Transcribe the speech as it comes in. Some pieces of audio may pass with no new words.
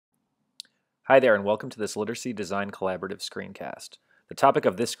Hi there, and welcome to this Literacy Design Collaborative screencast. The topic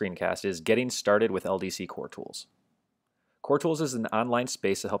of this screencast is Getting Started with LDC CoreTools. CoreTools is an online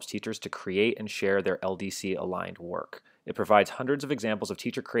space that helps teachers to create and share their LDC-aligned work. It provides hundreds of examples of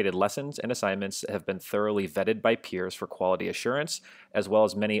teacher-created lessons and assignments that have been thoroughly vetted by peers for quality assurance, as well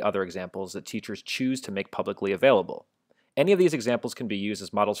as many other examples that teachers choose to make publicly available. Any of these examples can be used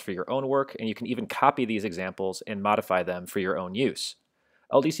as models for your own work, and you can even copy these examples and modify them for your own use.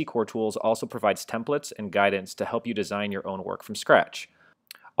 LDC CoreTools also provides templates and guidance to help you design your own work from scratch.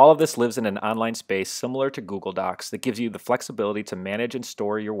 All of this lives in an online space similar to Google Docs that gives you the flexibility to manage and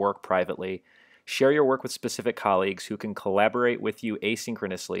store your work privately, share your work with specific colleagues who can collaborate with you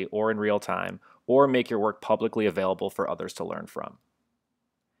asynchronously or in real time, or make your work publicly available for others to learn from.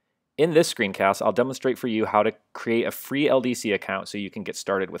 In this screencast, I'll demonstrate for you how to create a free LDC account so you can get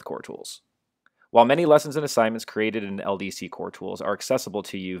started with CoreTools. While many lessons and assignments created in LDC CoreTools are accessible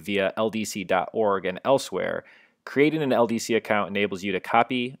to you via ldc.org and elsewhere, creating an LDC account enables you to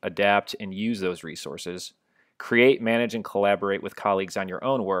copy, adapt, and use those resources, create, manage, and collaborate with colleagues on your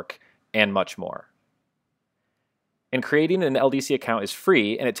own work, and much more. And creating an LDC account is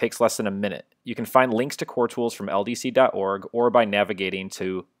free, and it takes less than a minute. You can find links to CoreTools from ldc.org or by navigating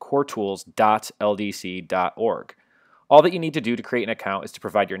to coretools.ldc.org. All that you need to do to create an account is to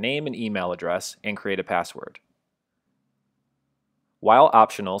provide your name and email address and create a password. While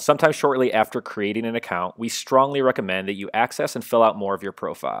optional, sometime shortly after creating an account, we strongly recommend that you access and fill out more of your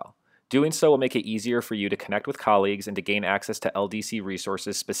profile. Doing so will make it easier for you to connect with colleagues and to gain access to LDC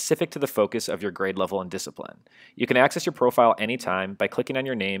resources specific to the focus of your grade level and discipline. You can access your profile anytime by clicking on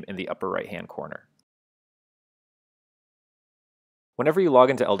your name in the upper right-hand corner. Whenever you log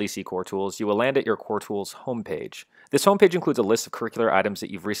into LDC CoreTools, you will land at your CoreTools homepage. This homepage includes a list of curricular items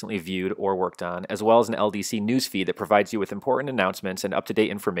that you've recently viewed or worked on, as well as an LDC newsfeed that provides you with important announcements and up-to-date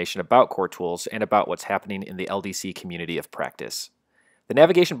information about CoreTools and about what's happening in the LDC community of practice. The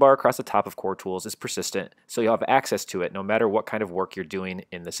navigation bar across the top of CoreTools is persistent, so you'll have access to it no matter what kind of work you're doing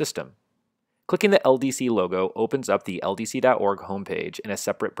in the system. Clicking the LDC logo opens up the ldc.org homepage in a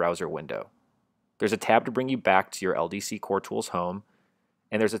separate browser window. There's a tab to bring you back to your LDC CoreTools home,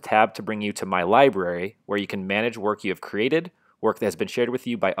 and there's a tab to bring you to My Library, where you can manage work you have created, work that has been shared with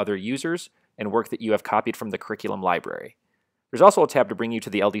you by other users, and work that you have copied from the curriculum library. There's also a tab to bring you to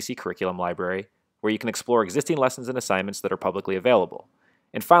the LDC curriculum library, where you can explore existing lessons and assignments that are publicly available.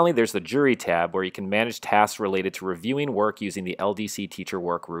 And finally, there's the Jury tab, where you can manage tasks related to reviewing work using the LDC Teacher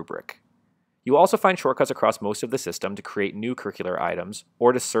Work rubric. You will also find shortcuts across most of the system to create new curricular items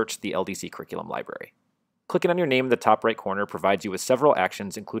or to search the LDC curriculum library. Clicking on your name in the top right corner provides you with several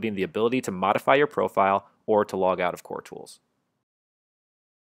actions, including the ability to modify your profile or to log out of CoreTools.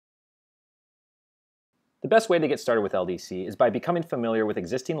 The best way to get started with LDC is by becoming familiar with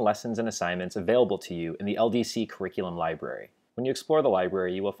existing lessons and assignments available to you in the LDC curriculum library. When you explore the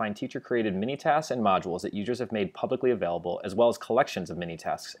library, you will find teacher-created mini-tasks and modules that users have made publicly available, as well as collections of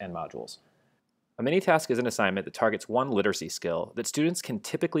mini-tasks and modules. A mini-task is an assignment that targets one literacy skill that students can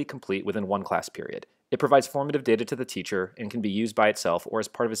typically complete within one class period. It provides formative data to the teacher and can be used by itself or as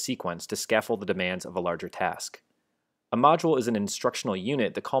part of a sequence to scaffold the demands of a larger task. A module is an instructional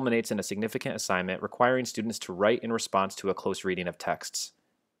unit that culminates in a significant assignment requiring students to write in response to a close reading of texts.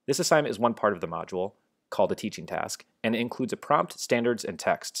 This assignment is one part of the module, called a teaching task, and it includes a prompt, standards, and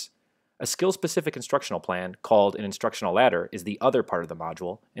texts. A skill-specific instructional plan, called an instructional ladder, is the other part of the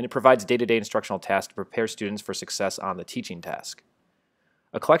module, and it provides day-to-day instructional tasks to prepare students for success on the teaching task.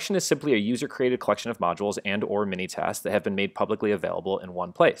 A collection is simply a user-created collection of modules and/or mini-tasks that have been made publicly available in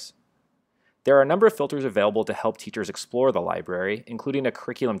one place. There are a number of filters available to help teachers explore the library, including a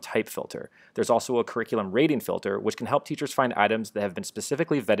curriculum type filter. There's also a curriculum rating filter, which can help teachers find items that have been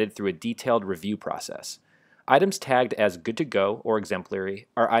specifically vetted through a detailed review process. Items tagged as good to go or exemplary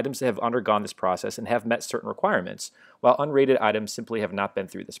are items that have undergone this process and have met certain requirements, while unrated items simply have not been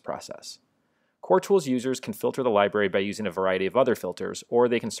through this process. CoreTools users can filter the library by using a variety of other filters, or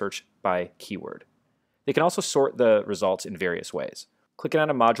they can search by keyword. They can also sort the results in various ways. Clicking on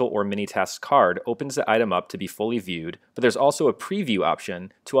a module or mini-task card opens the item up to be fully viewed, but there's also a preview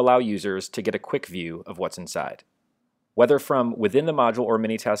option to allow users to get a quick view of what's inside. Whether from within the module or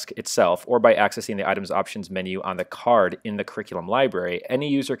mini-task itself, or by accessing the Items Options menu on the card in the curriculum library, any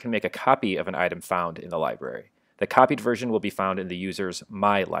user can make a copy of an item found in the library. The copied version will be found in the user's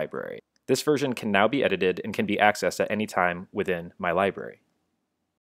My Library. This version can now be edited and can be accessed at any time within My Library.